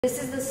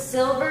This is the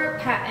silver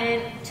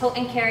patent tote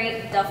and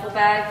carry duffel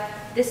bag.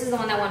 This is the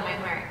one that won my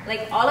heart.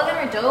 Like, all of them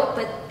are dope,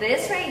 but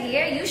this right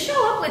here, you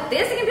show up with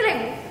this and you'll be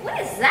like,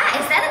 what is that?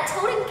 Is that a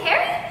tote and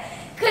carry?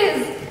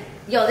 Because,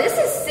 yo, this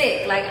is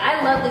sick. Like,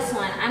 I love this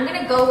one. I'm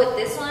gonna go with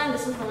this one.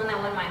 This is the one that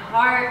won my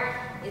heart.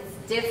 It's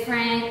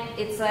different.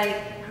 It's like,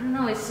 I don't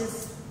know, it's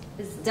just,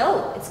 it's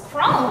dope. It's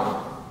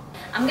chrome.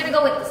 I'm gonna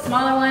go with the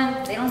smaller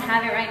one. They don't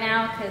have it right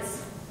now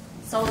because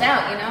it's sold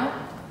out, you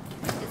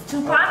know? It's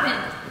too popping.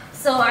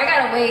 So I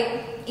gotta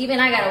wait.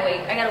 Even I gotta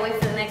wait. I gotta wait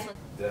for the next one.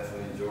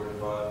 Definitely Jordan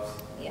vibes.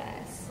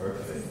 Yes.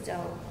 Perfect. This is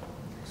dope.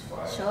 It's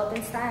fire. Show up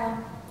in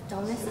style.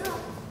 Don't miss out.